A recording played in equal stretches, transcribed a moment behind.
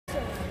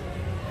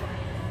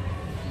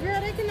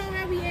like to know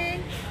how we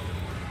act.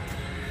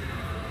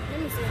 Let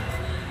me see.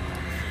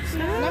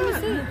 Stop. Let me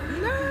see.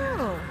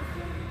 No.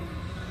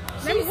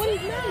 Let me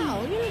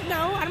see.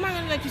 No, I'm not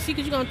gonna let you see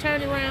because you're gonna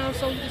turn it around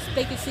so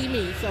they can see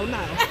me. So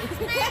no.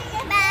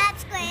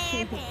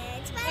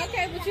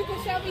 Okay, but you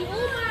can show me.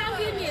 Ooh, I'm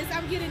getting this.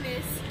 I'm getting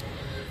this.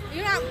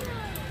 You know.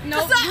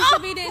 No, So, you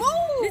should be this.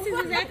 ooh. This is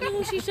exactly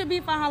who she should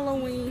be for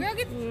Halloween. Girl,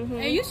 get,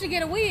 And you should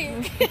get a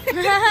wig.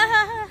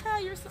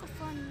 you're so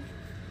funny.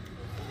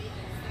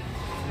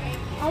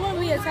 I want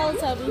to be a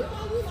Teletubby.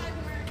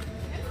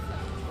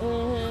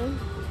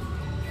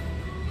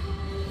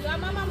 Y'all,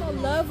 my mama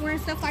love wearing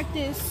stuff like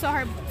this so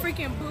her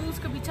freaking boobs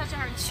could be touching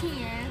her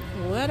chin.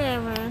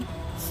 Whatever.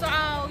 So,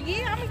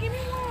 yeah, I'm going to give you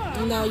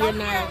one. No, you're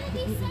not.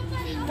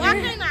 Why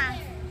can't I?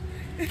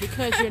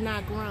 Because you're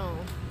not grown.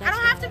 I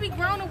don't have to be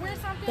grown to wear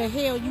something. The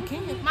hell you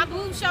can. My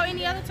boobs show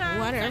any other time.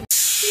 Whatever.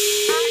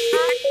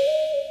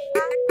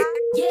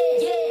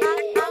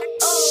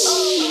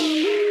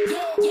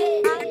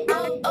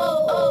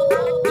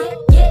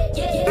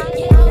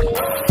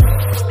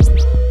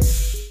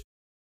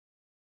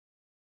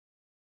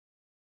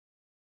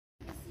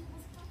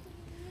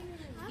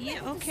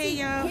 Yeah, okay,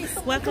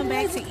 y'all. Welcome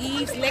back to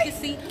Eve's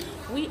Legacy.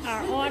 We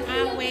are on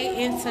our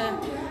way into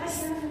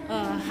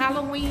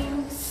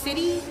Halloween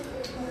City.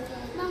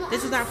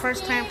 This is our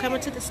first time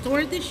coming to the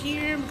store this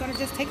year. I'm gonna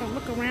just take a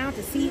look around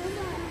to see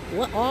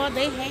what all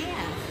they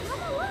have.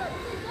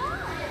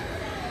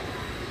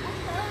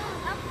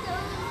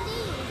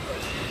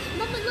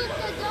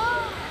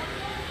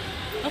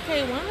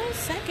 Okay, one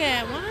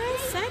second.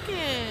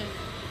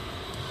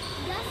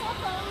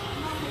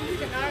 You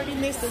can already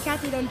miss it.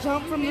 Kathy done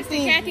jumped from the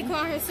thing. Kathy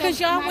called herself. Because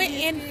y'all went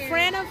in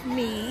front of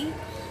me.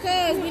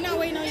 Because we not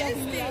waiting on your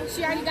video.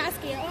 She already got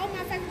scared. Oh,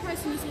 my favorite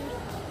person is here.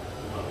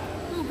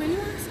 Oh,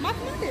 Pennywise? My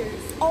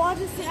mothers. Oh, I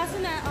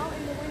seen that out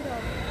in the window.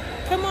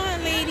 Come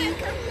on, lady.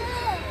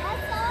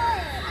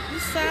 You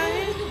saw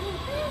it?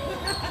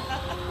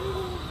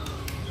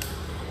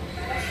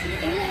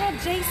 And you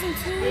have Jason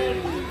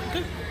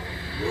too.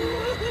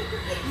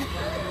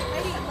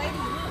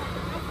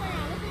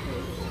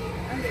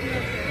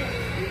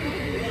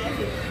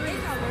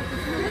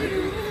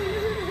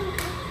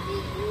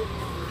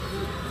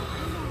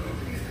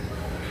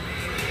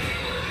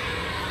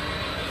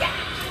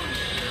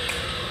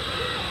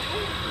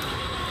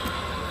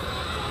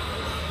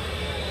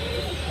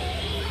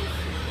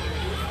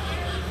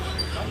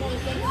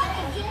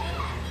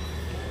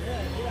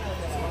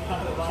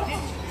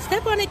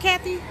 Step on it,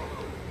 Kathy.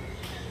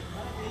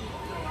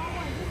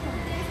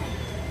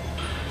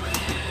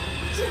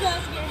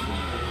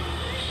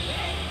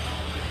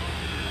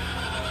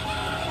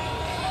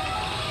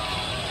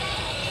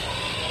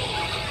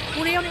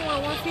 Well, they only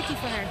want $150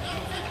 for her.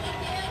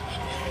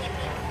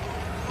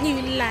 You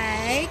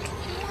like?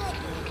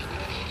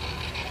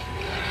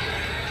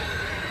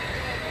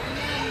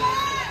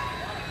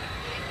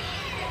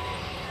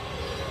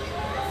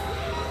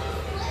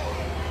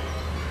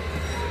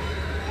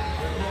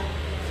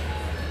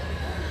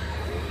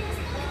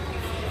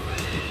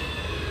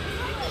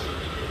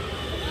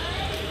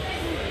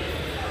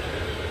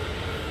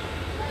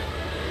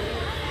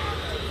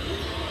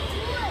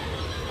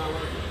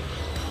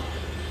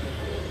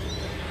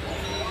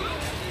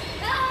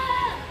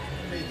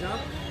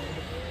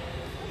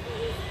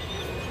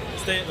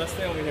 Let's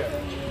stay over here.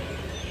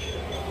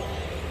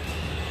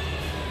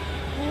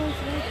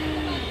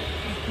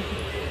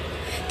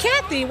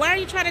 Kathy, why are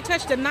you trying to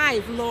touch the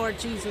knife, Lord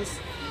Jesus?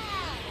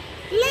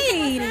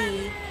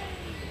 Lady.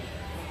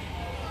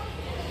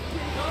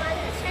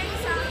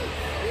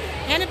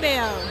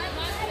 Annabelle.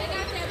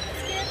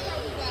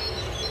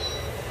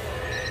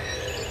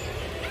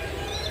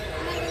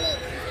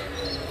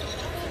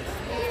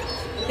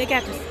 They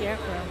got the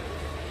scarecrow.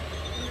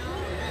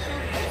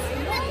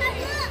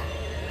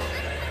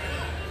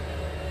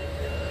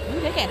 Ooh,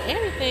 they got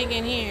everything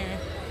in here.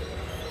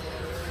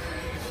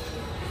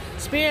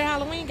 Spirit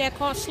Halloween got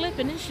caught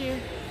slipping this year.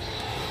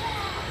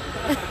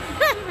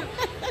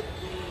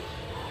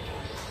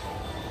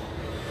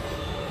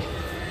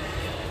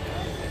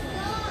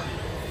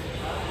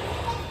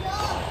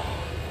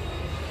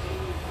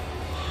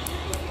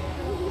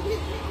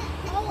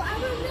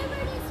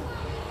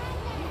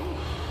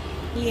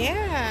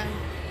 Yeah.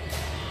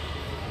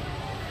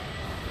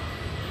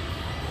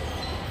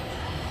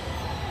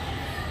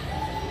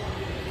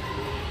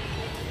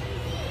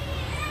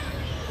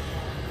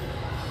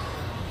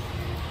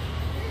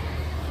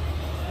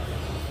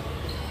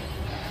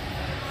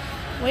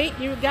 Wait,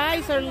 you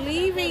guys are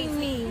leaving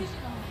me.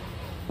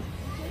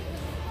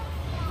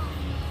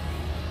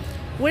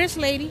 Where's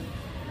Lady?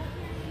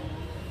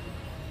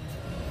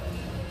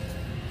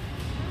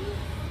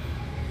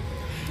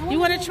 You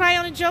want to try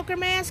on a Joker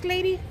mask,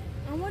 Lady?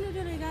 I wonder if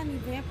they got any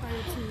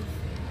vampire teeth.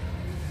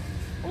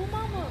 Oh,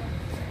 mama.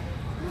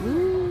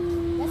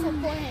 Ooh. That's her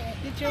forehead.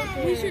 The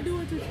Joker. We should do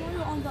a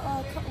tutorial on the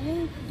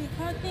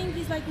cut thing,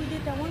 just like we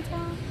did that one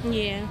time.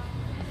 Yeah.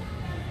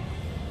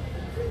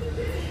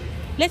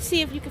 Let's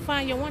see if you can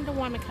find your Wonder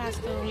Woman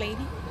costume,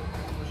 Lady.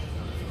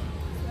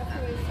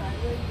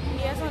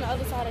 Yeah, it's on the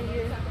other side of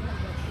here.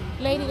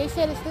 Lady, they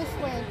said it's this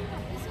way.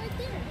 It's right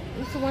there.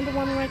 It's the Wonder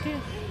Woman right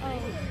there.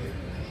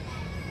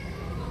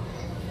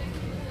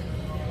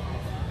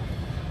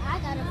 I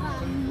gotta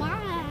find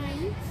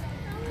mine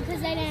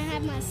because they didn't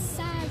have my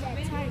size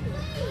at Target.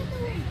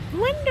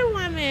 Wonder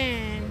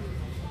Woman.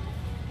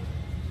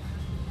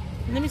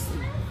 Let me see.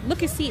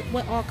 Look and see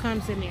what all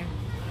comes in there.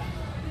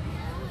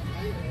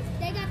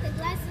 They got the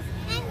glasses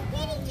and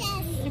pretty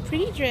dress. A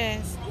pretty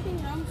dress. I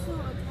think I'm sure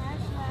a cash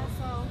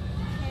lasso,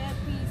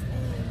 hairpiece,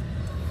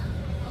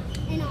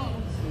 And all.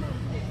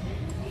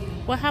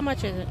 Well, how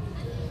much is it?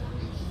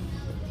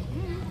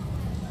 You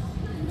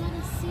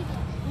gotta see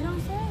that. you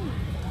don't say.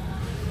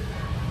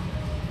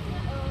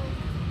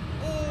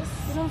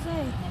 You don't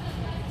say.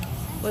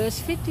 Well, it's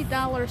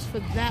 $50 for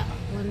that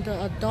one,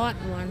 the adult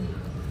one.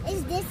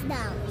 Is this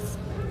dollars?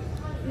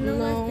 No,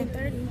 No. less than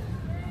 30.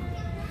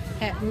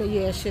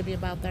 Yeah, it should be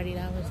about $30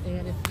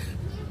 there.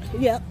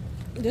 Yep.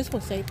 This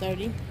one say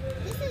 30,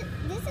 This is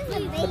a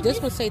but big.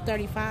 this one say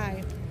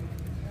 35.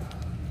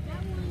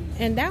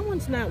 And that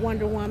one's not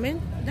Wonder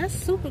Woman. That's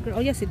Supergirl. Oh,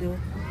 yes, it do.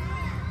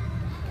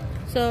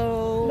 But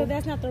So,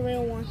 that's not the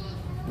real one.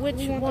 which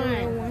we want the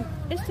real one? one.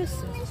 It's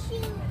this.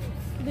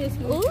 This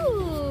one.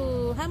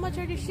 Ooh, how much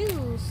are the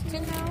shoes?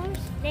 $10?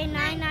 They're The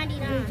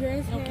 $9.99.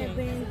 dress, Okay.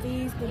 headband,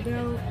 these, the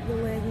belt, the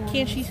leggings.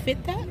 Can she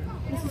fit that?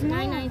 This is small.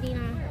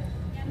 $9.99.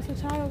 It's a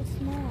child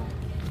small.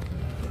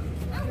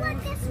 I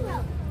want this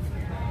one.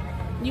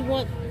 You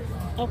want,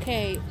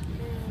 okay,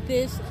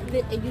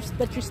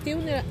 but you still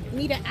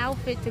need an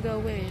outfit to go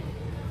with it.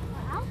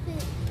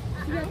 Outfit.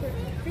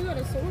 You got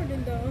a sword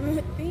in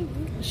the thingy.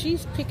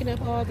 She's picking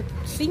up all the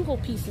single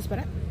pieces, but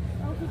Oh,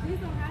 because these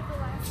don't have the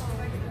lasso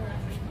right there.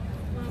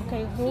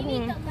 okay, hold You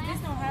need on. the This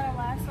lasso. don't have a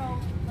lasso,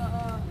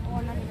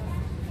 or none of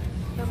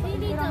You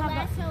need the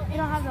lasso. It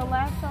don't have the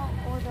lasso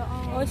or the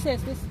Oh, it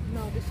says this.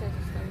 No, this says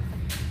it's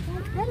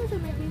 35. That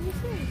doesn't make any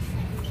sense.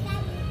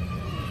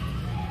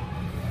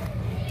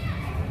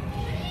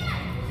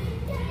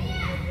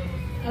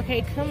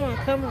 Okay, come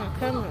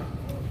on.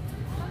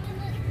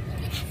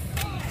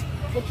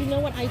 But you know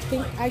what I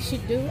think I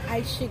should do?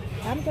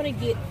 I'm gonna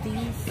get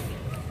these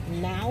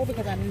now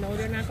because I know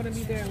they're not gonna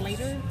be there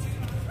later.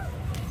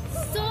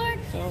 Sword.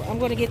 So I'm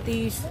gonna get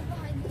these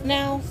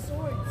now.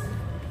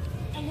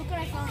 And look what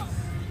I found.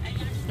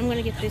 I'm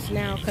gonna get this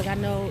now because I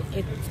know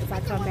if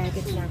I come back,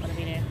 it's not gonna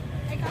be there.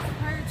 They got the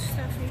purge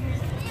stuff in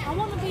here. I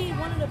want to be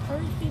one of the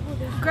purge people.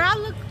 Girl, I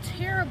look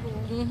terrible.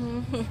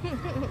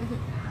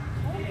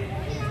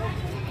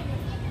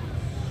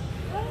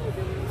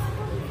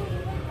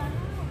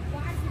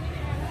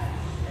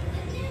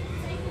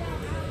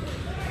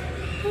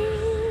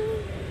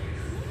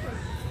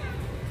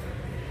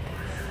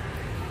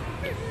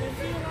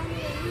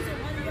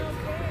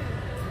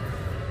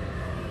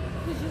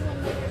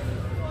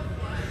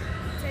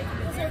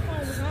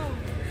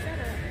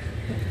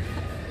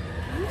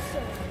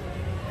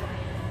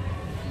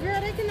 Girl,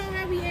 they can know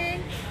how we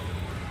act.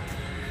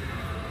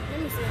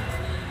 Let me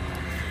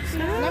see.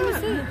 Let me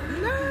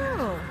see.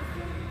 No.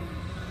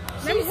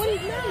 Let me see.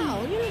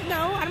 No,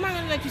 no. I'm not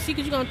gonna let you see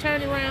because you're gonna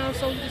turn it around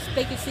so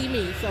they can see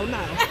me. So no.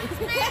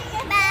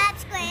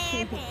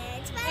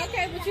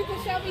 Okay, but you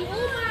can show me.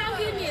 Oh my, I'm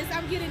getting this.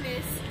 I'm getting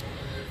this.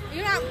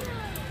 You know.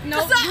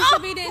 No, Just you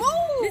should be this.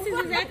 Ooh. This is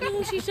exactly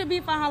who she should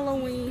be for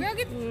Halloween. Girl,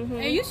 get,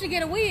 and you should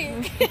get a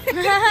wig.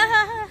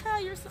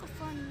 You're so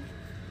funny.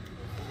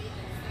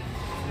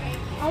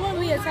 I want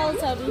to be a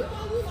Teletubby.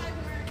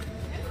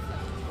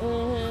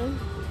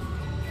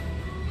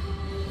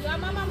 Yeah,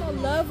 my mama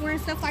love wearing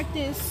stuff like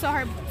this, so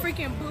her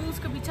freaking boobs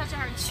could be touching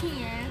her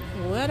chin.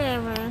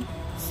 Whatever.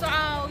 So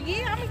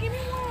yeah, I'm gonna give you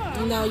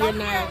one. No, you're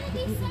not.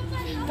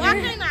 Why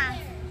can't I?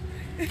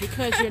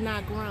 Because you're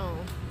not grown.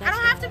 I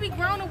don't have to be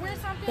grown to wear The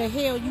something.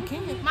 hell you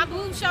can. My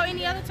boobs show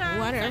any other time.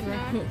 Whatever.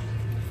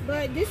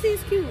 But this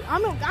is cute.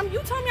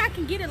 You told me I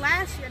can get it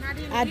last year, and I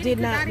didn't. I get did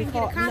it 'cause not. I didn't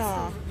get a No,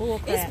 costume.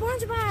 bull It's crap.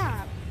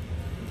 SpongeBob.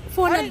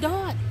 For an Are they-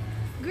 adult.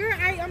 Girl,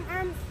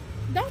 I'm.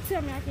 Don't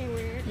tell me I can't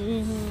wear it.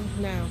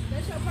 No.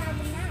 That's your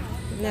problem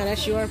now. No,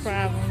 that's your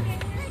problem.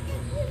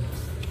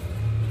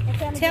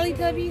 Okay,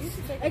 Teletubbies?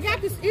 I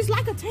got this. It's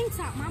like a tank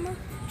top, mama.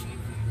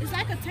 It's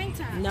like a tank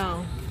top.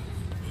 No.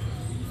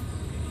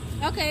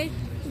 Okay,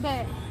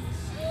 but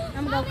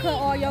I'm gonna cut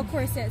all your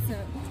corsets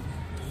up.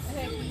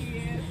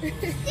 Stewie.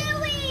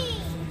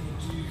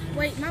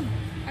 Wait, mama,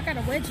 I got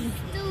a wedgie.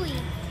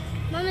 Stewie.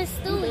 Mama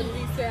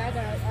Stewie.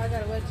 I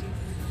got a wedgie.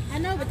 I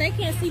know, but they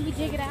can't see me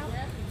jig it out.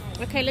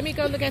 Okay, let me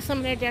go look at some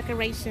of their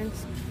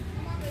decorations.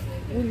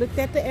 We looked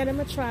at the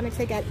animatronics.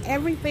 They got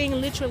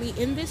everything literally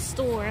in this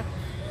store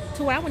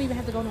to where I wouldn't even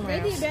have to go nowhere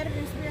They did else. better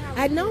than Spirit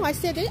Halloween. I know. I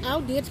said they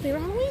outdid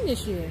Spirit Halloween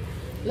this year.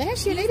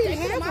 Last year they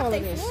didn't have all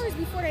of this. floors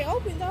before they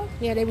opened, though.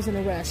 Yeah, they was in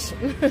a rush.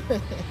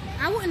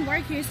 I wouldn't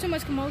work here. It's too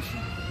much commotion.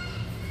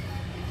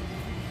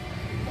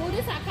 Oh,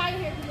 this how Kaya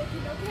hair be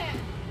looking, no cap.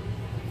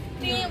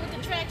 Thin with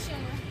the traction.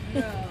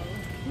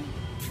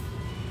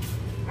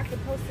 I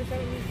could post this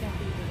underneath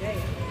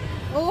today.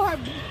 Oh, her,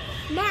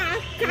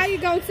 how you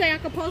gonna say I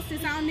could post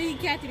this? I don't need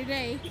Kathy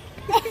today.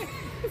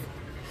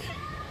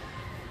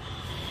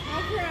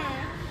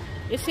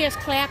 It says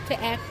clap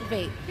to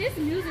activate. This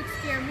music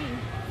scared me.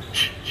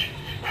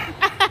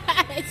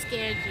 It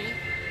scared you.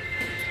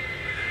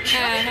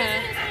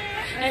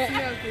 I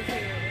smelled this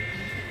hair.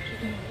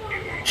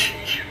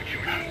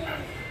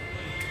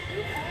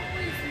 You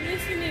always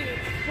missing it.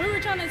 We were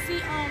trying to see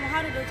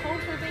how the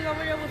toaster thing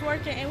over there was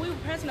working, and we were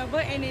pressing a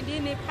button, and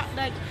then it popped,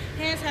 like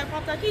hands had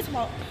popped out. He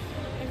smoked.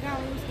 And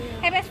God was there.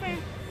 Hey, best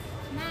friend.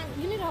 Mom,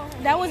 you need to hold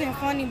her. That wasn't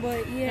funny,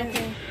 but yeah.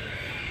 Okay.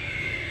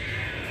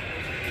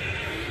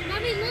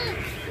 Mommy, look.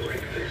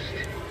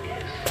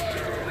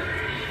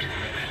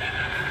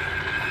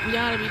 You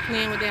ought to be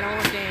playing with that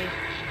all day.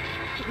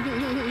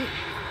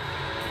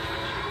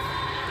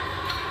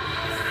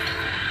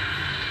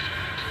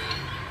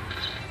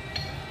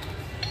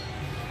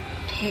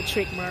 That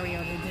trick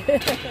Mario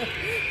did.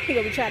 He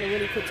gonna be trying to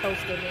really put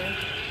toast in there.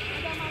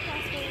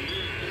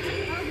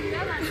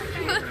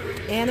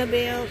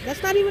 Annabelle.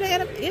 That's not even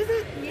Annabelle, is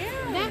it?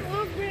 Yeah. That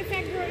was Bread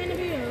Factory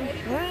Annabelle.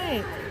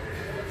 Right.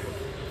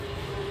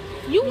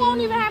 You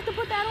won't even have to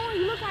put that on.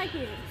 You look like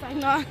it. It's like,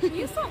 no.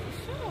 You so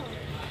sure.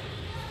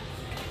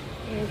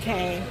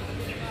 Okay.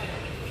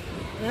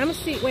 Now, I'm gonna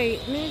see. Wait,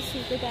 let me see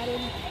if they got it.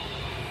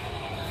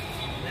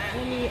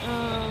 Let me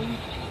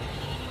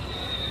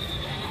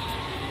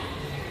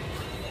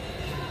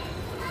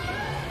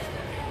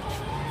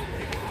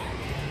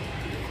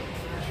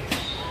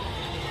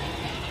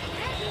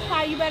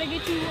Hi, you better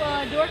get you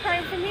door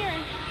curtain from here.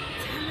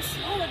 Mom,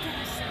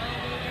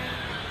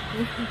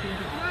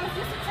 is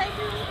this a tape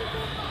you looking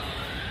for?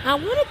 I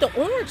wanted the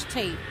orange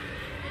tape.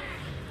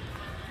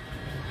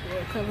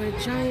 Door cover,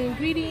 giant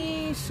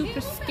ingredients,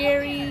 super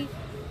scary.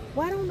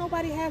 Why don't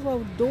nobody have a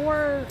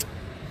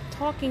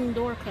talking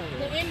door The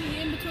cover?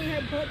 in between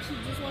her butt, she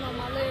just went on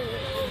my leg.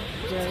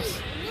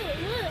 Just.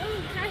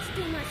 Look, I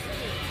still my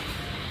shit.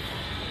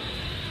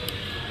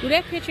 Do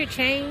that picture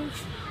change?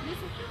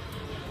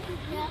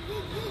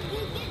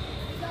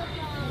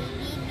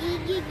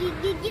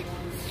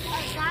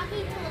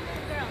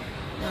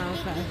 Oh,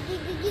 okay.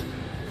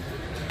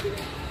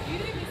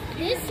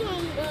 This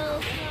one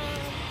goes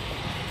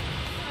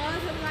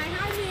from like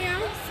how now?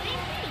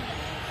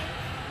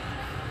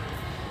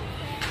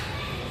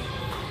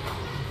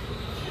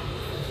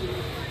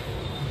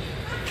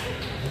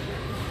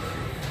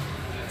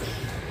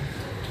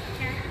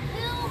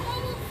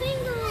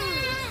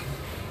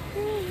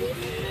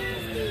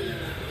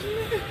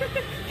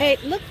 Hey,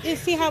 look and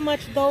see how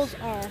much those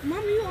are.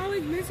 Mom, you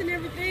always missing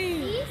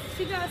everything.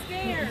 She got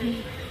scared.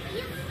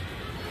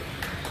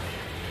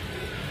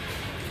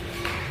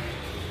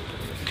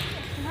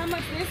 How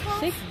much this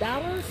cost?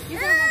 $6? You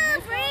know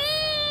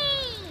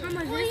how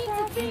much this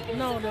cost?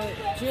 No, the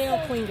gel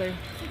clinger.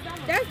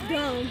 That's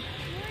dumb.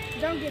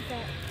 Don't get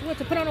that. What,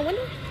 to put on a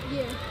window?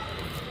 Yeah.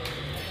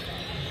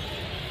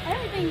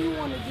 Everything you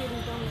want to get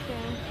is on the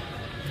phone.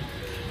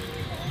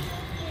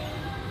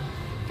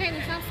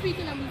 Kaylin, stop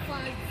speaking of me for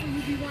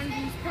you be one of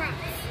these props.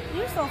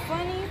 You're so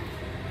funny.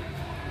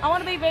 I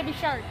want to be Baby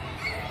Shark.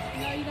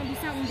 No, you're gonna be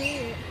something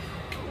dead.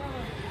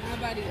 How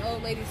about the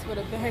old ladies with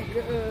a bag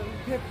of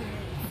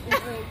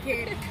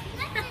candy?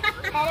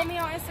 Follow me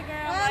on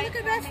Instagram. Oh, look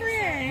at best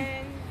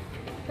friend.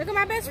 Look at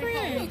my best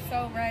friend. Look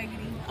so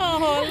raggedy.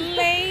 Oh,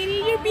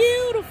 lady, you're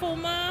beautiful,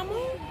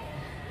 mama.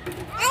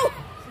 Oh!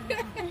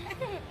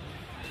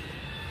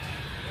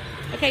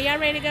 Okay, y'all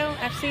ready to go?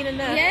 I've seen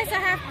enough. Yes, I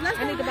have. Let's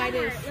go I need to buy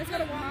this. Let's go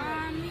to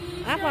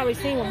Walmart. I've already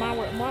seen what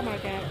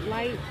Walmart got.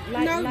 Light.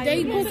 No,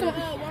 they put some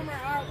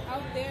Walmart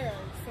out there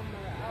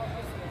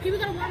somewhere. people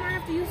go to Walmart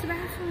have to use the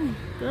bathroom.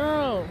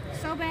 Girl.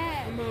 So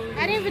bad.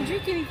 I didn't even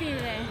drink anything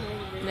today.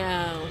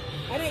 No.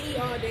 I didn't eat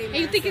all day. And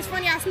you think it's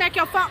funny I smack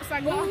your fox?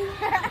 I go.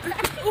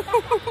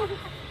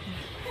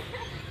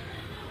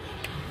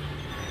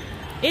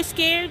 It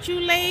scared you,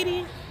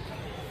 lady?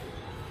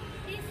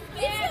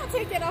 She don't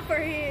take that off her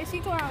head. She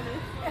clowning.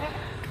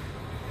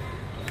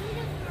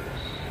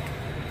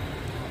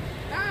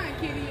 Fine,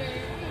 kitty.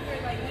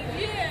 You're like,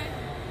 yeah.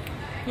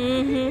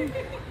 Mm-hmm.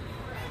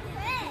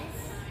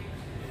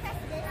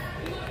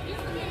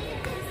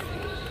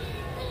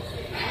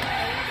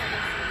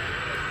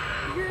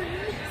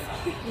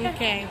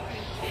 Okay.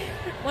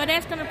 Well,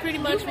 that's going to pretty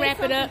much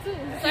wrap it up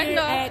here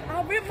at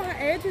I'll rip my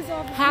edges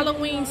off.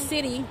 Halloween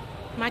City.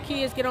 My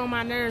kids get on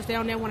my nerves. They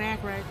don't never want to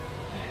act right.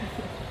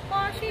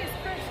 Oh, she is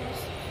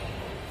precious.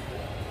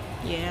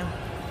 Yeah.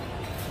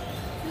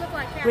 You look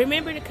like Cat.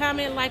 Remember to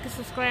comment, like, and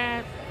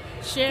subscribe.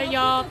 Share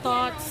y'all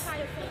thoughts.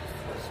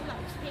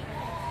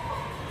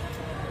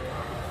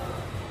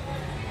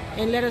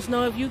 And let us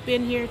know if you've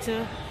been here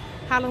to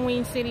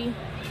Halloween City.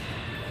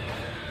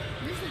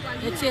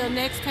 Until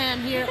next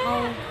time here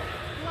on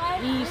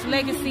Eve's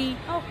Legacy,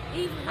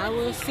 I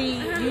will see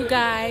you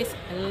guys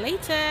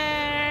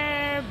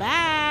later.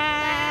 Bye.